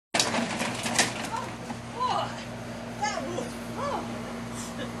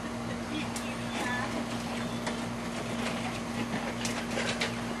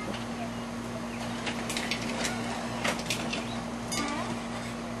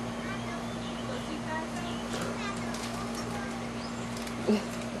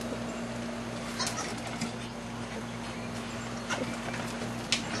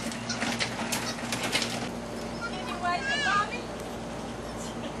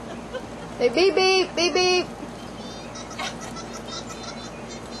Say beep beep, beep beep.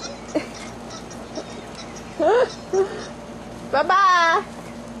 Bye-bye.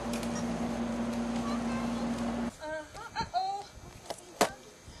 Uh-oh.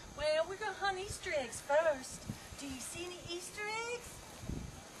 Well, we're going to hunt Easter eggs first. Do you see any Easter eggs?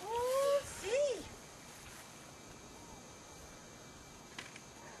 Oh, see.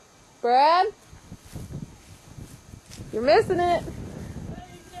 Brad? You're missing it.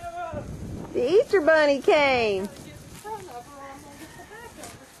 The Easter bunny came.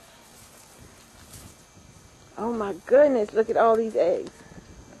 Oh my goodness, look at all these eggs.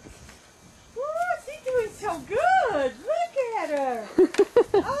 Oh, she's doing so good. Look at her.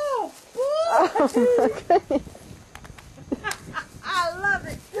 Oh, boy. Oh my goodness. I love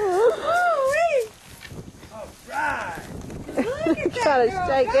it. Woo-wee. All right. Look at that Try to girl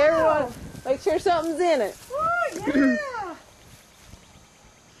shake go. everyone. Make sure something's in it. Oh, yeah.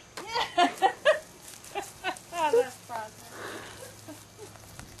 Yeah. That's process.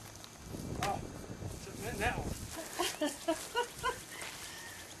 Oh, something in that one.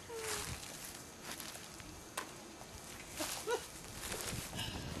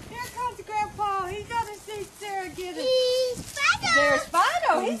 Here comes Grandpa. He's going to see Sarah get it. Spider! There's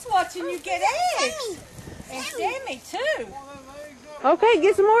Fido. He's watching you get eggs. And Sammy, too. Okay,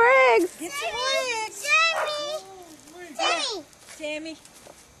 get some more eggs. Get some more eggs. Sammy! Sammy.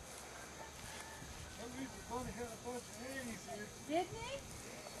 Bunny had a bunch of eggs here. Didn't he?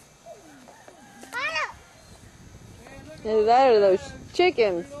 Spider! Either that or those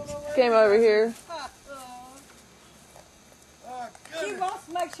chickens came over here. Oh, She goodness. wants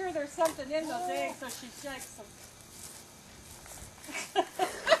to make sure there's something in those eggs, so she shakes them.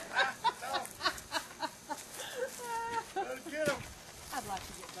 Better get them. I'd like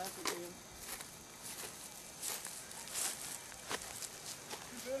to get both of them.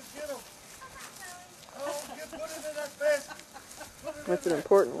 You better get them. Oh, put it in that basket. Put it That's in an there.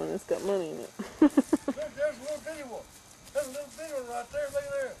 important one. It's got money in it. Look, there's a little bitty one. There's a little bitty one right there. Look at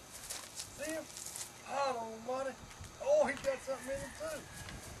there. See him? God almighty. Oh, he got something in it too.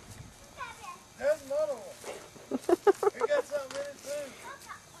 There's another one. He got something in it too.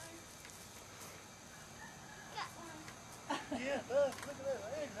 Yeah, it does. Look at that.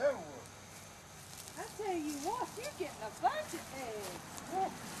 Eggs everywhere. I tell you what, you're getting a bunch of eggs.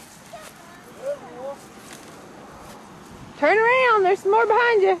 There's one. Turn around. There's some more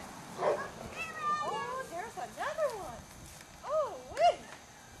behind you. Oh, there's another one. Oh, wait.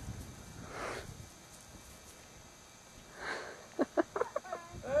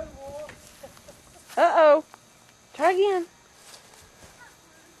 There's one. Uh-oh. Try again.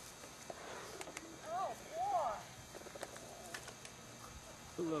 Oh, boy.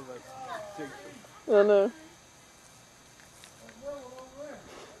 I love that chicken. I know. There's another one over there.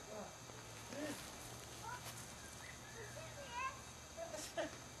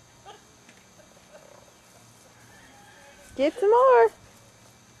 Get some more.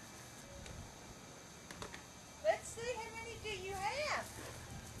 Let's see, how many do you have?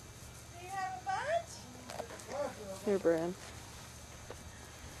 Do you have a bunch? Here, Brad.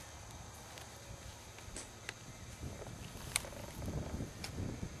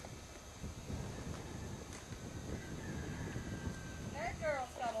 That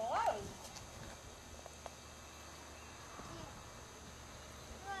girl's got a load.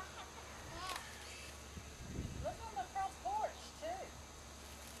 Look on the front porch, too.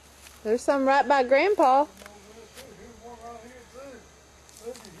 There's some right by Grandpa. Here's one right here too.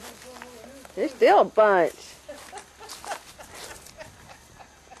 Look, here's some over here. There's still a bunch.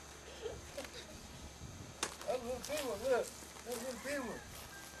 That little big one, look. That little big one.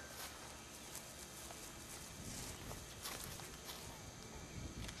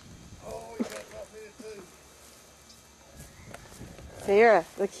 Oh, he got something in it too. Sarah,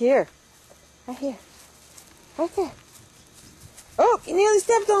 look here. Right here. Right there. Oh, you nearly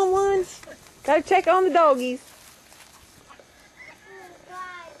stepped on one. Gotta check on the doggies.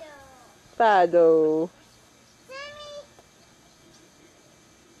 Fido.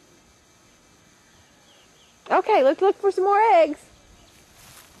 Okay, let's look for some more eggs.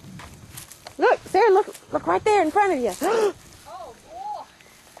 Look, Sarah, look right there in front of you. Oh, boy.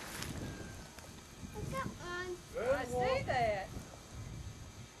 There's I one. see that.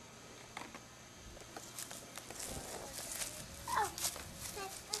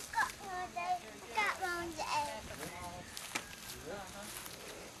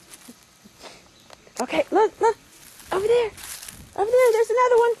 Okay, look, over there, there's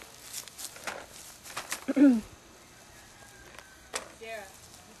another one. Sarah,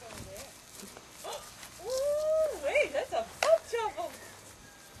 look over there. Ooh, wait, that's a bunch of them.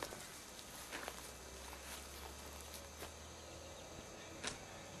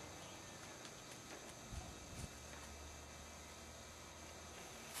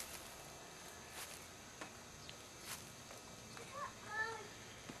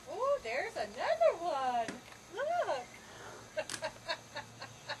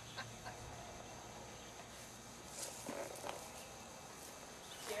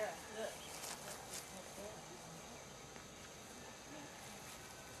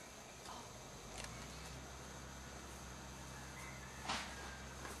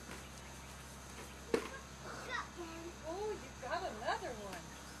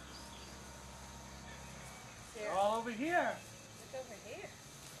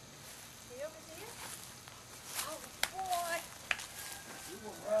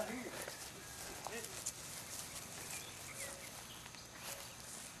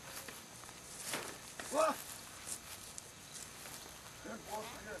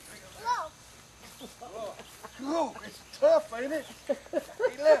 Oh, it's tough, ain't it? Hey,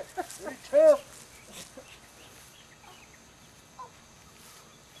 look, pretty tough.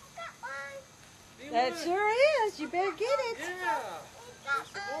 That sure is. You better get it. Yeah. There's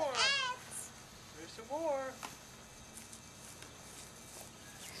some more. There's some more.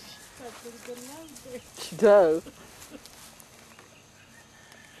 Got a pretty good nose there. She does.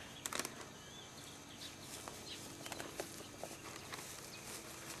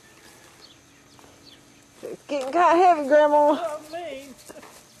 It's getting kind of heavy, Grandma. Oh, mean.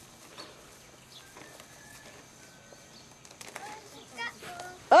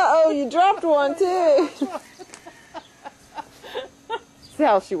 Uh-oh, you dropped one, too. See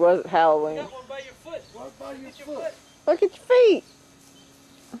how she was at Halloween. Got one by your foot. What by your foot? Look at your feet.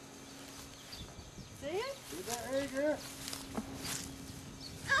 See it? Is that right there?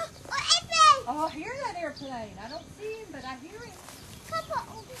 Oh, I hear that airplane. I don't see him, but I hear him.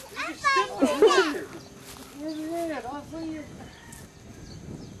 You stepped on here. Where's he at? I see him.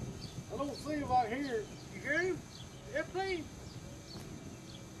 I don't see him out here. You hear him? Airplane.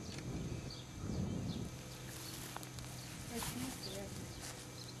 There's his there.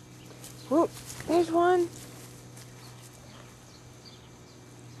 Whoop, there's one.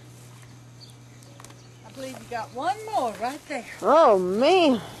 I believe you got one more right there. Oh,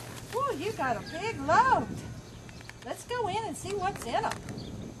 man. Whoa, you got a big load. Let's go in and see what's in them.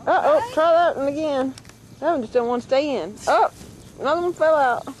 Uh-oh, Okay. try that one again. That one just don't want to stay in. Oh, another one fell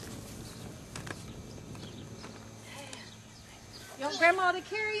out. You want Grandma to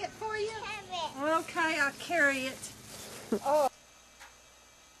carry it for you? Okay, I'll carry it. Oh.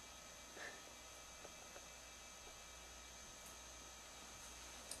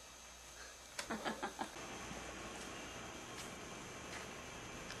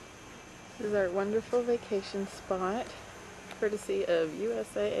 This is our wonderful vacation spot, courtesy of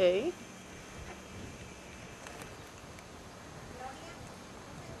USAA.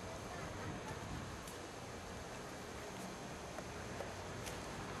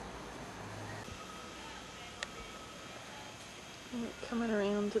 Coming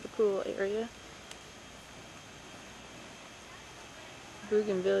around to the pool area.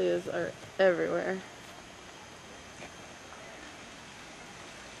 Bougainvilleas are everywhere.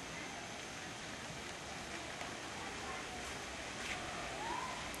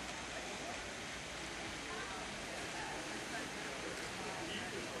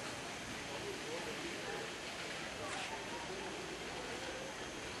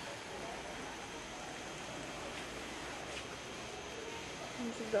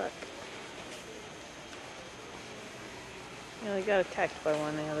 There's a duck. Yeah, I got attacked by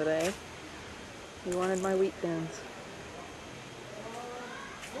one the other day. He wanted my wheat thins.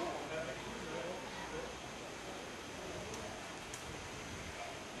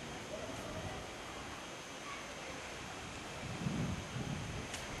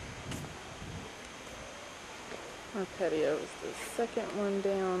 Our patio is the second one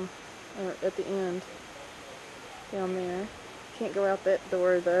down, or at the end, down there. Can't go out that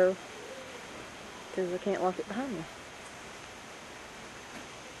door though, because I can't lock it behind me.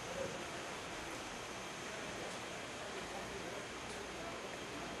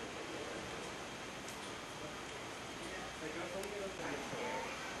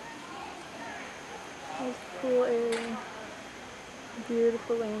 There's the pool area.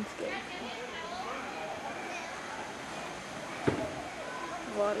 Beautiful landscape.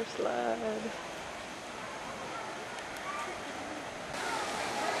 Water slide.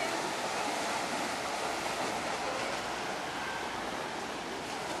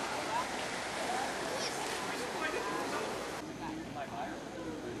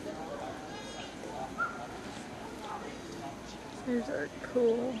 Here's our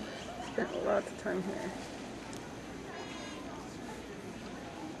pool. Spent lots of time here.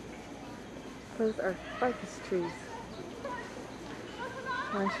 Those are ficus trees.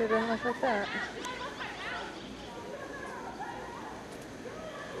 Mine sure doesn't look like that.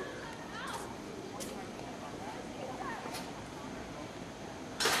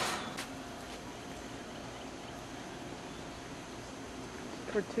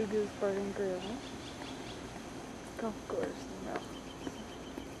 Tortugas Bar and Grill. Golf course. No.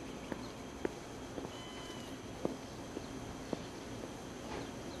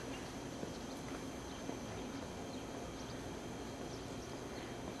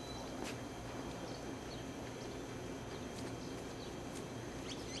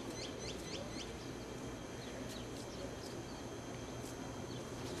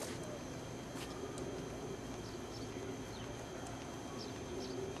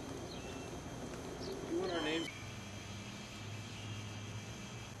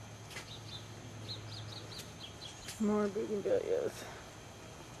 More bougainvilleas.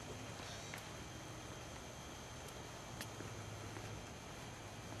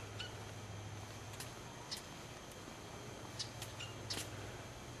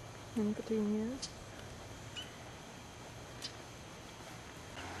 And petunias.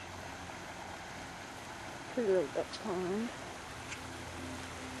 Pretty little duck pond.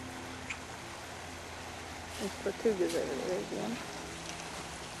 There's tortugas over there again.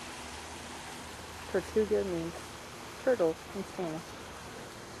 Tortuga means turtle in Spanish.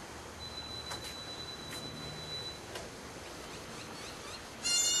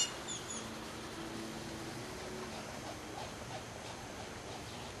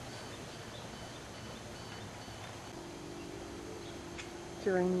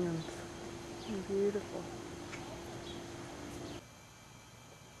 Geraniums. They're beautiful.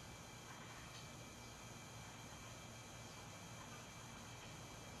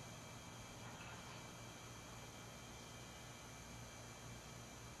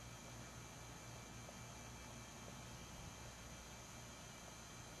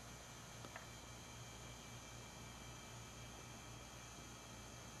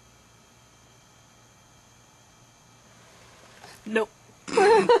 Nope.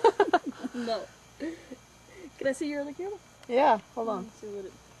 No. Can I see your other camera? Yeah, hold on. Let's see what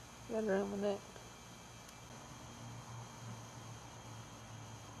it... Got it around my neck.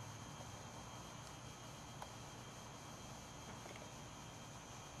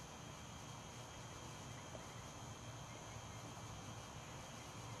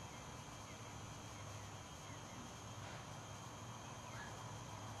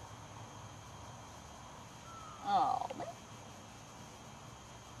 Oh, man.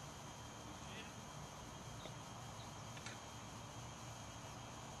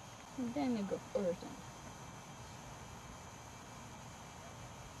 Daniel go first then.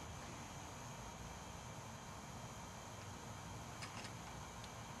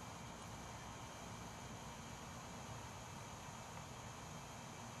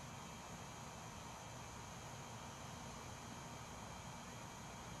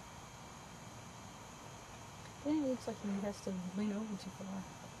 Daniel looks like he has to lean over too far,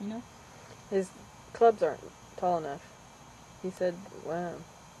 you know? His clubs aren't tall enough. He said, wow.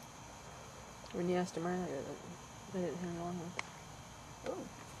 When you asked him earlier that they didn't have long ones. Oh.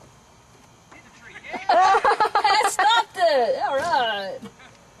 I stopped it! Alright.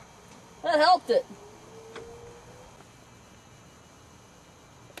 That helped it.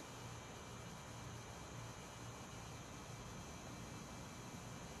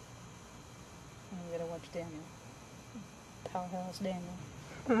 Oh, we gotta watch Daniel. Powerhouse Daniel.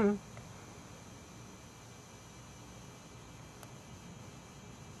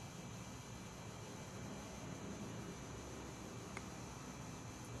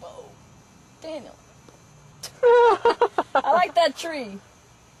 Whoa. Daniel. I like that tree.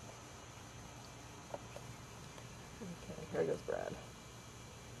 Okay, here goes Brad.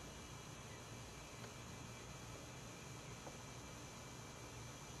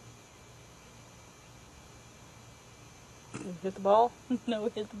 You hit the ball? No,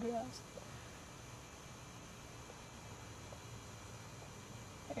 it hit the grass.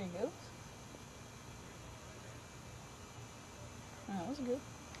 There he goes. Oh, that was good.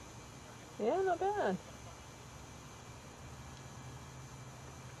 Yeah, not bad.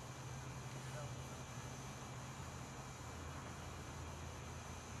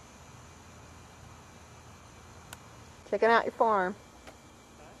 Checking out your farm.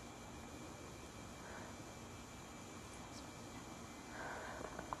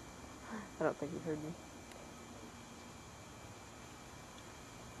 I don't think you heard me.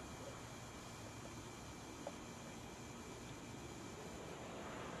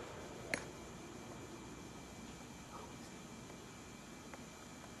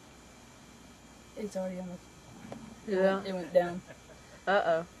 It's already on the... Yeah. It went down.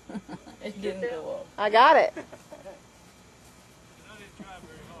 Uh-oh. It didn't go up. I got it.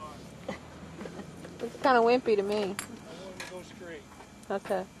 It's kind of wimpy to me. I wanted to go straight.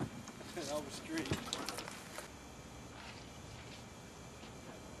 Okay. I was straight.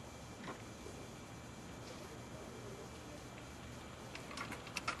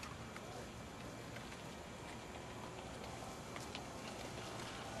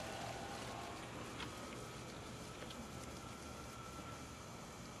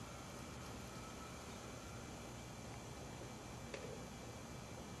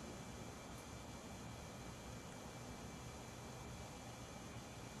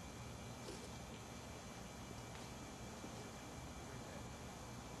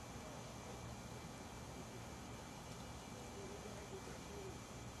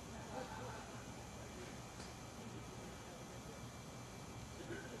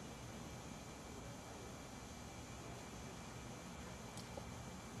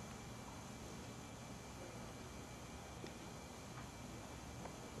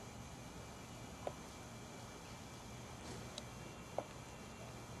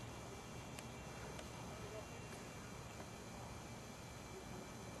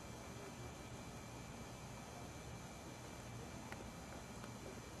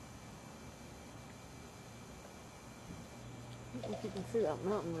 If you can see that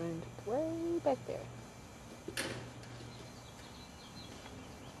mountain range, it's way back there.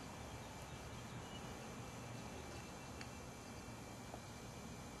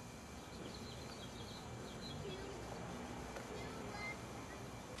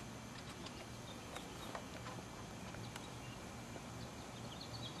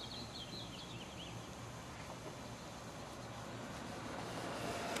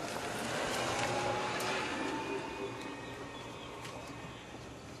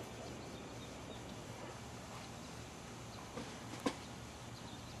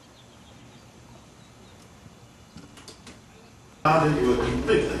 Out into a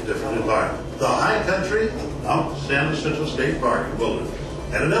completely different environment. The high country of Mount San Jacinto State Park and Wilderness,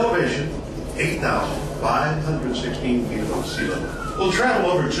 at an elevation 8,516 feet above sea level. We'll travel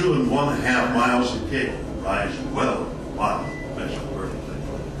over 2.5 miles of cable, rise well over 1 mile measured vertically.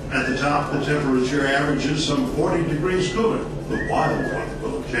 At the top, the temperature averages some 40 degrees cooler. The wildlife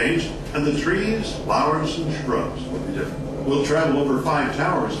will have changed, and the trees, flowers, and shrubs will be different. We'll travel over 5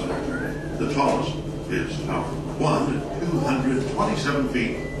 towers on our journey. The tallest is Tower 1 at 227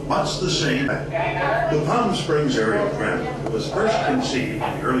 feet, much the same. The Palm Springs aerial tram was first conceived in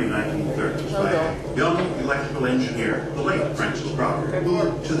the early 1930s by a young electrical engineer, the late Francis Crocker,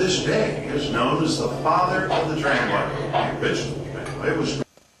 who to this day is known as the father of the tramway. The original tramway was...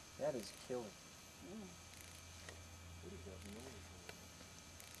 That is killing.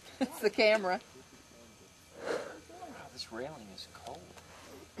 It's the camera. Wow, this railing is cold.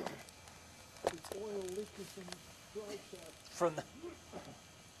 From the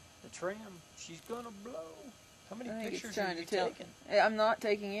tram, she's gonna blow. How many pictures are you taking? I'm not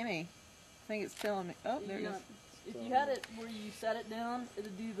taking any. I think it's telling me. Oh, there it is. If you had it where you set it down,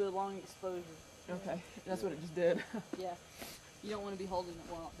 it'd do the long exposure. Okay, that's what it just did. Yeah. You don't want to be holding it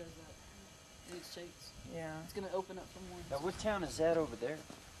while it does that. And it shakes. Yeah. It's going to open up for more. Now, what town is that over there?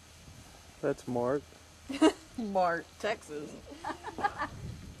 That's Mark. Mart, Texas.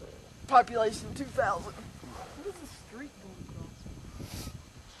 Population 2,000. What is the street going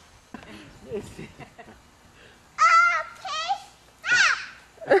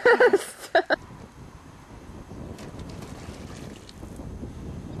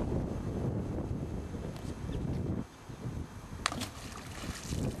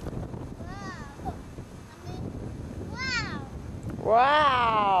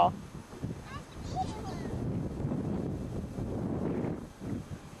Wow.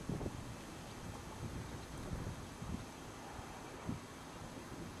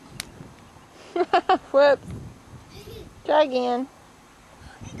 Whoops. Try again.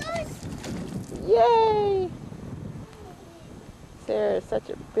 Yay! Sarah is such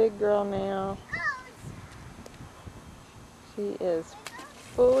a big girl now. She is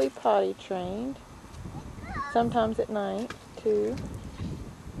fully potty trained. Sometimes at night, too.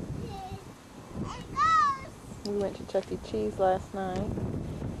 We went to Chuck E. Cheese last night.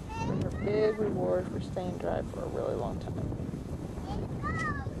 For her big reward for staying dry for a really long time.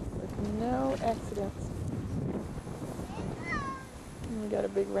 With no accidents. And we got a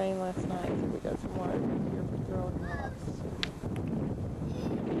big rain last night, so we got some water here for throwing rocks.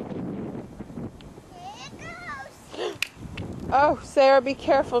 Oh, Sarah, be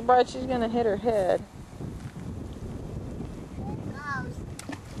careful, Brad. She's going to hit her head.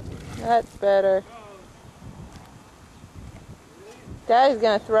 That's better. Daddy's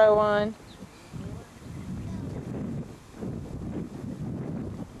going to throw one.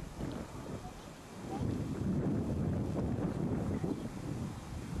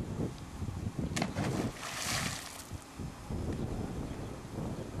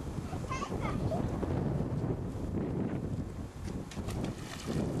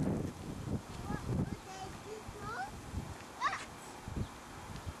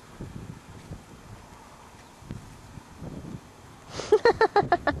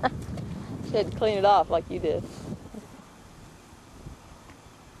 She had to clean it off like you did.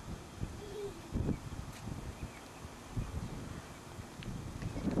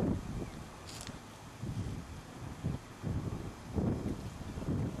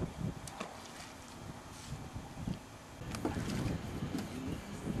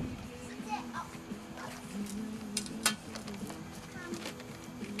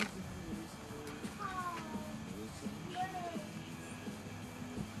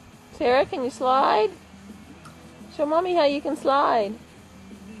 Sarah, can you slide? Show Mommy how you can slide.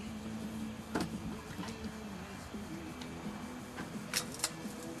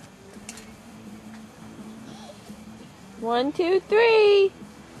 One, two, three.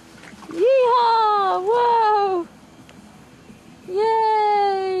 Yeehaw! Whoa!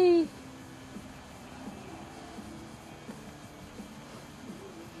 Yay!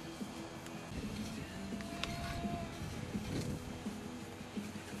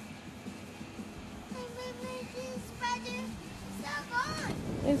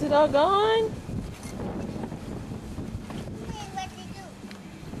 Is it all gone?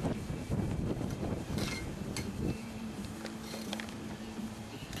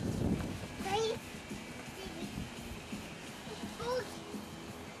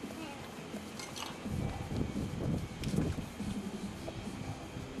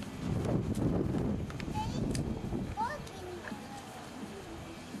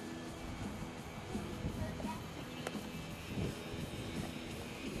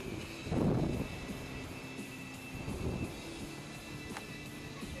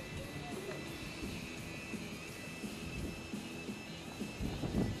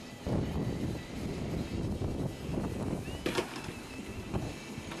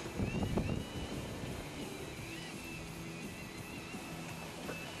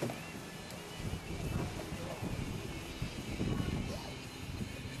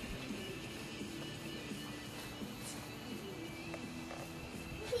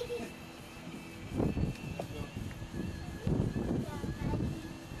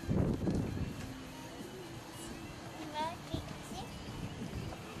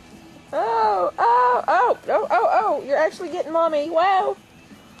 Oh, you're actually getting mommy. Wow.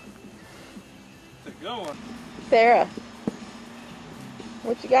 Where's it going? Sarah,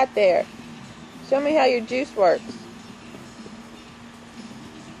 what you got there? Show me how your juice works.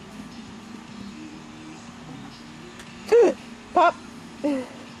 Pop.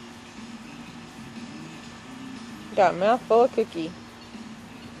 Got a mouthful of cookie.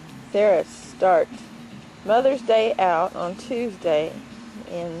 Sarah starts Mother's Day out on Tuesday,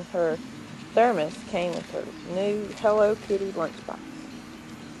 and her thermos came with her new Hello Kitty lunchbox.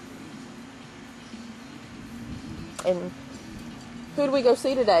 And who did we go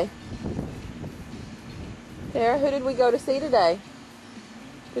see today? Sarah, who did we go to see today?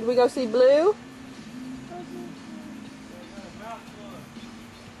 Did we go see Blue?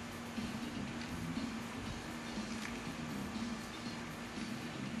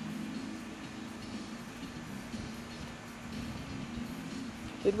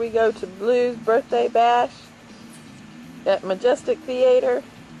 Did we go to Blue's birthday bash at Majestic Theater?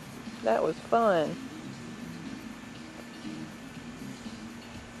 That was fun.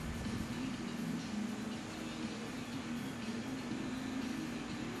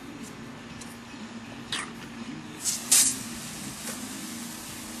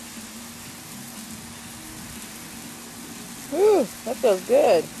 Whew, that feels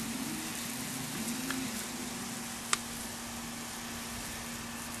good.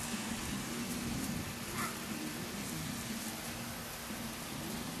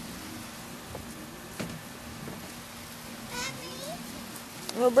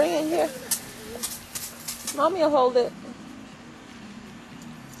 We'll bring it here. Mommy will hold it.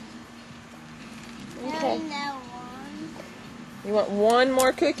 Okay. You want one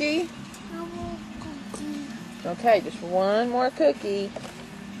more cookie? Okay, just one more cookie.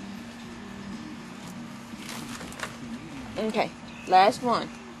 Okay, last one.